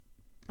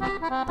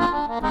Good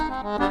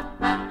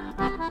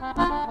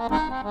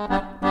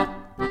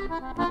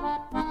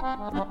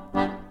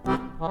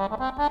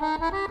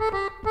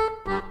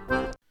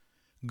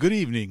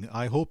evening.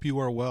 I hope you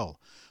are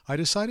well. I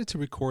decided to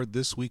record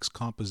this week's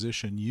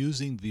composition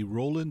using the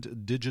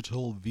Roland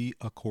Digital V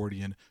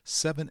Accordion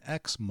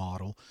 7X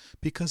model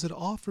because it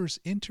offers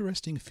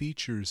interesting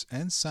features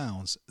and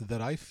sounds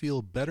that I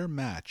feel better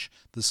match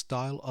the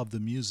style of the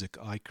music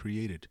I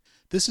created.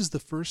 This is the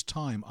first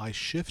time I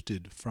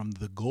shifted from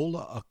the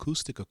Gola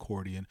acoustic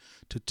accordion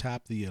to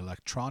tap the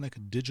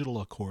electronic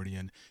digital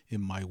accordion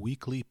in my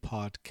weekly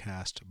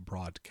podcast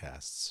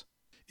broadcasts.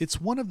 It's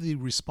one of the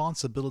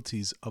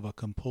responsibilities of a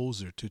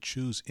composer to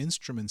choose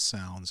instrument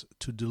sounds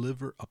to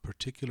deliver a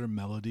particular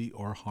melody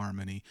or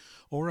harmony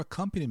or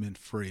accompaniment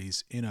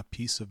phrase in a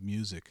piece of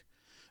music.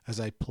 As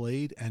I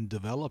played and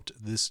developed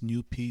this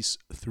new piece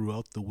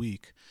throughout the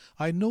week,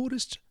 I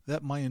noticed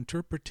that my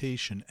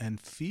interpretation and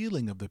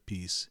feeling of the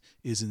piece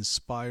is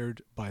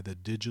inspired by the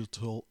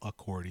digital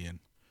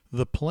accordion.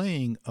 The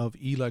playing of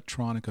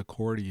electronic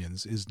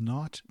accordions is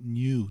not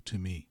new to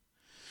me.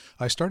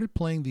 I started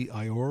playing the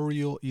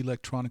Iorio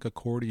electronic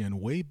accordion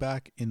way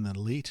back in the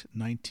late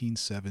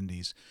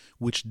 1970s,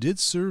 which did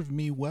serve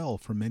me well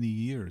for many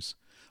years.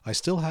 I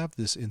still have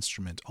this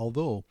instrument,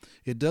 although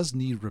it does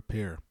need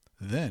repair.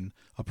 Then,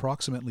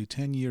 approximately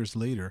 10 years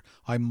later,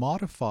 I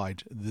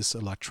modified this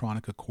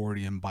electronic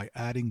accordion by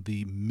adding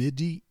the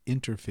MIDI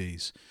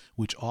interface,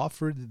 which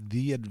offered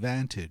the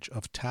advantage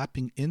of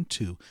tapping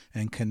into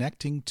and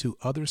connecting to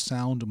other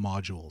sound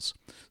modules.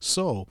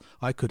 So,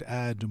 I could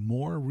add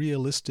more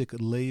realistic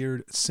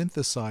layered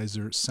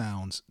synthesizer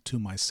sounds to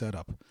my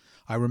setup.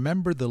 I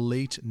remember the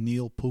late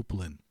Neil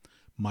Poplin,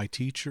 my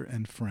teacher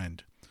and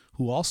friend,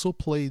 who also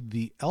played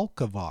the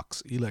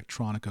Elkavox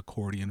electronic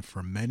accordion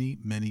for many,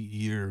 many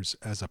years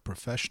as a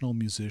professional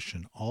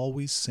musician,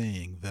 always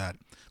saying that,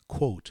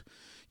 quote,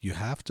 "You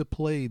have to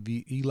play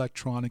the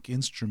electronic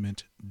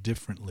instrument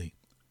differently,"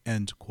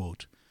 end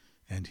quote.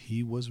 And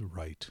he was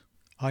right.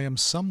 I am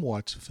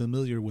somewhat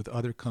familiar with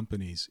other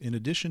companies, in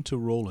addition to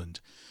Roland,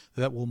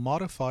 that will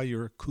modify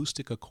your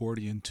acoustic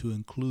accordion to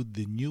include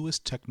the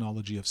newest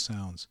technology of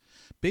sounds,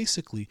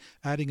 basically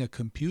adding a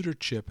computer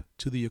chip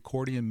to the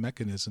accordion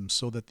mechanism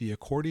so that the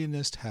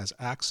accordionist has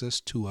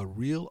access to a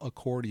real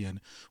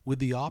accordion with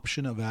the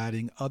option of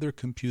adding other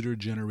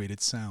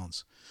computer-generated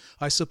sounds.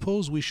 I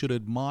suppose we should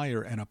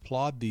admire and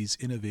applaud these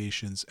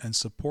innovations and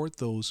support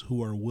those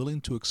who are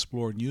willing to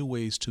explore new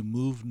ways to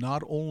move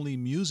not only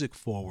music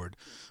forward,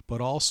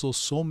 but also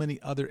so many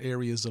other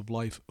areas of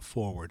life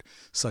forward,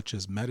 such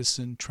as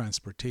medicine,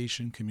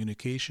 transportation,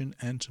 communication,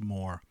 and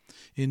more.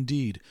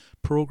 Indeed,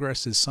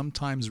 progress is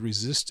sometimes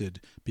resisted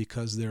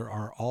because there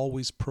are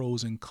always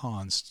pros and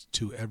cons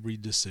to every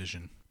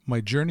decision.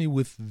 My journey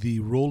with the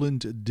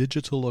Roland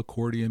digital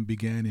accordion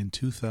began in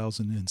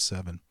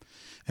 2007,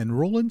 and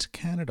Roland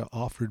Canada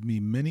offered me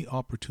many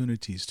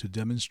opportunities to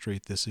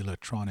demonstrate this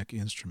electronic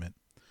instrument.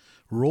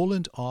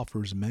 Roland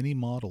offers many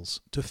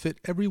models to fit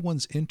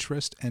everyone's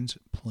interest and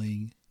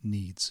playing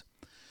needs.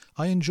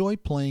 I enjoy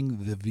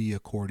playing the V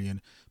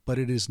accordion, but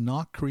it is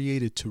not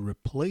created to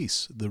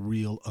replace the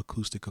real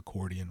acoustic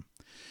accordion.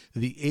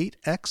 The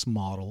 8X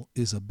model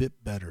is a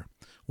bit better,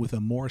 with a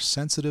more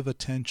sensitive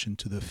attention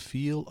to the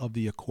feel of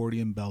the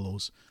accordion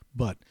bellows,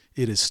 but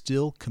it is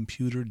still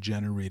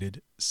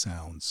computer-generated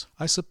sounds.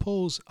 I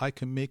suppose I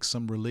can make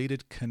some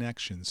related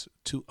connections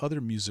to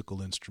other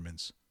musical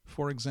instruments.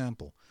 For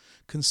example,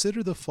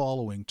 consider the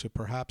following to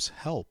perhaps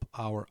help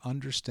our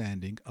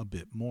understanding a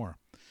bit more.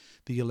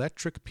 The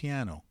electric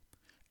piano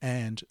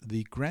and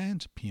the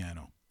grand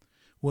piano.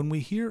 When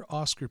we hear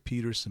Oscar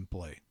Peterson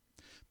play,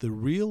 the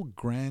real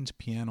grand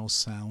piano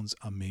sounds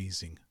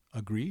amazing.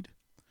 Agreed?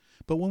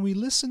 But when we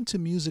listen to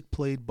music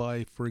played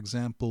by, for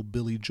example,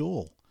 Billy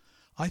Joel,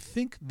 I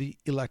think the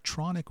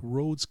electronic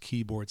Rhodes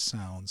keyboard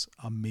sounds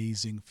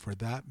amazing for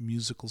that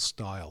musical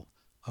style.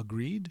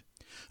 Agreed?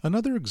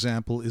 Another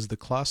example is the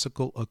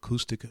classical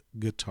acoustic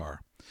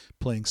guitar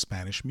playing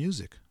Spanish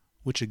music,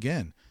 which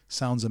again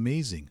sounds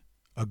amazing.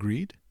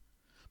 Agreed?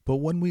 But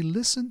when we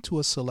listen to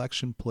a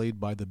selection played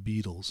by the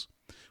Beatles,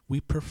 we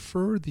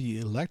prefer the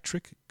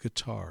electric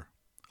guitar.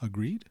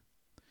 Agreed?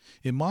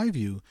 In my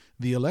view,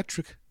 the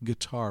electric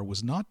guitar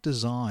was not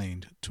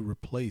designed to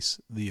replace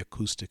the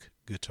acoustic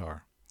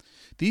guitar.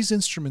 These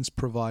instruments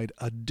provide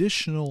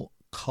additional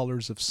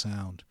colors of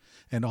sound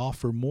and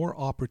offer more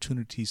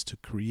opportunities to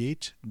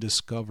create,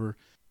 discover,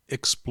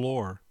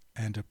 explore,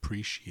 and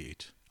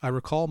appreciate. I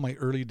recall my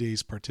early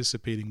days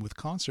participating with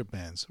concert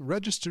bands,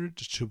 registered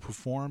to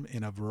perform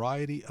in a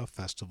variety of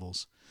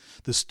festivals.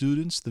 The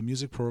students, the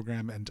music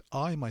program, and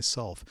I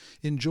myself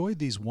enjoyed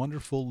these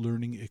wonderful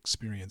learning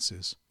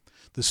experiences.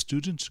 The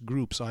student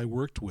groups I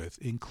worked with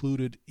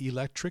included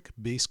electric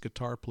bass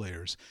guitar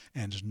players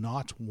and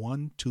not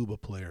one tuba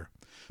player.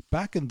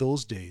 Back in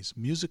those days,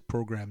 music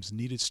programs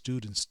needed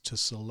students to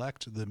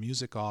select the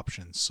music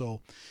options,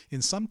 so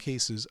in some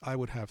cases I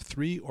would have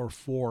 3 or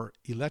 4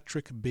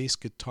 electric bass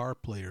guitar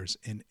players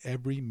in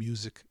every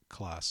music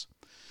class.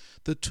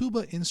 The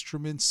tuba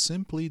instrument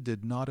simply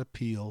did not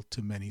appeal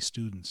to many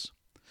students.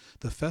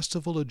 The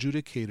festival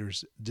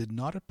adjudicators did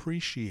not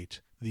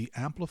appreciate the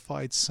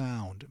amplified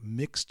sound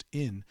mixed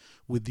in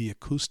with the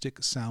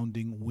acoustic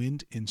sounding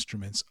wind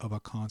instruments of a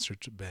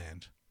concert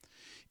band.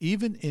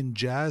 Even in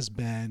jazz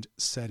band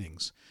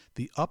settings,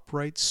 the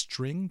upright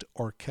stringed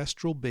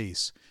orchestral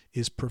bass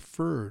is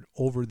preferred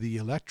over the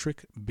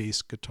electric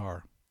bass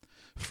guitar.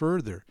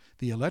 Further,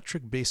 the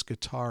electric bass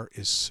guitar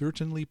is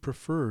certainly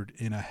preferred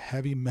in a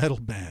heavy metal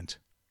band,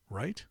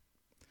 right?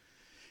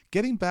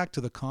 Getting back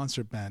to the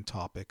concert band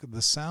topic,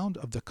 the sound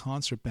of the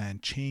concert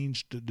band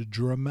changed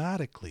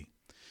dramatically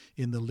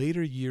in the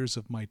later years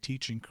of my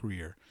teaching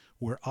career,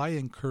 where I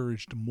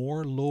encouraged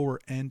more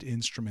lower-end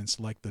instruments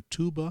like the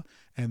tuba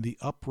and the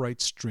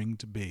upright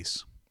stringed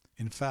bass.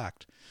 In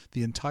fact,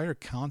 the entire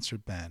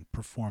concert band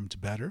performed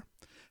better,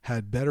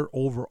 had better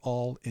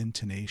overall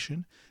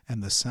intonation,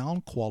 and the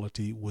sound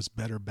quality was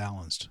better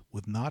balanced,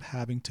 with not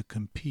having to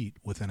compete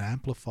with an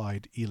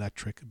amplified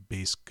electric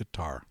bass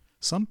guitar.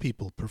 Some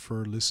people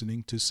prefer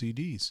listening to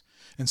CDs,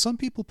 and some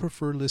people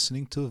prefer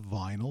listening to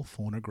vinyl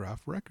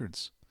phonograph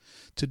records.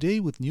 Today,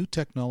 with new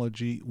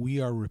technology, we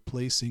are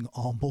replacing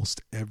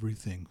almost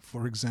everything.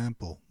 For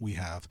example, we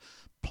have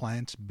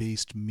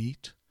plant-based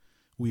meat,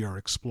 we are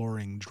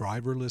exploring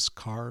driverless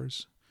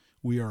cars,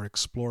 we are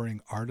exploring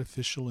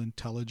artificial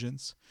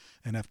intelligence,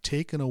 and have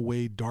taken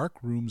away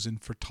dark rooms in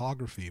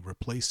photography,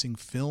 replacing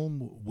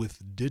film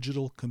with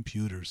digital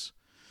computers.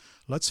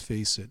 Let's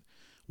face it,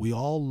 we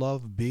all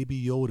love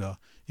Baby Yoda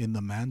in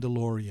The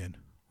Mandalorian,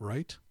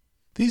 right?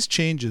 These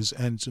changes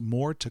and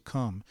more to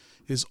come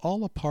is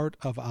all a part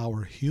of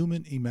our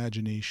human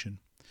imagination.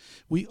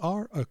 We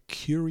are a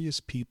curious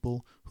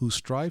people who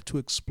strive to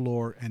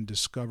explore and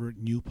discover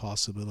new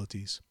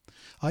possibilities.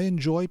 I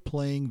enjoy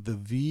playing the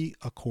V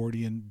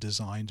accordion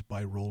designed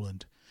by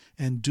Roland,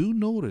 and do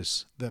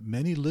notice that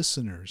many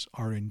listeners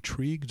are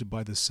intrigued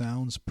by the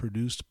sounds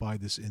produced by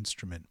this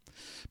instrument.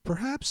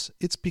 Perhaps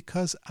it's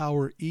because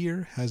our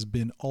ear has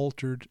been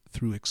altered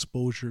through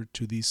exposure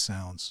to these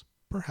sounds.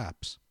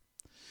 Perhaps.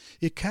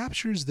 It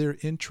captures their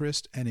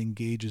interest and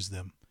engages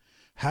them.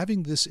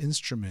 Having this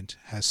instrument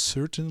has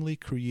certainly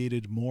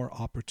created more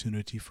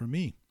opportunity for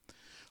me.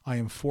 I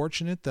am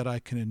fortunate that I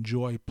can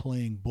enjoy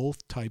playing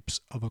both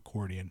types of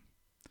accordion.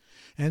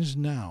 And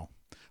now,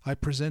 I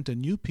present a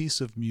new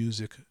piece of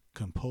music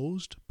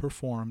composed,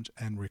 performed,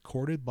 and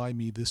recorded by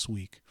me this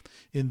week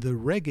in the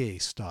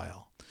reggae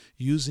style,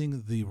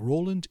 using the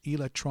Roland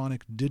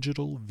Electronic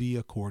Digital V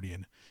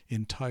accordion,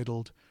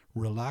 entitled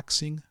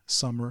Relaxing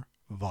Summer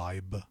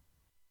Vibe.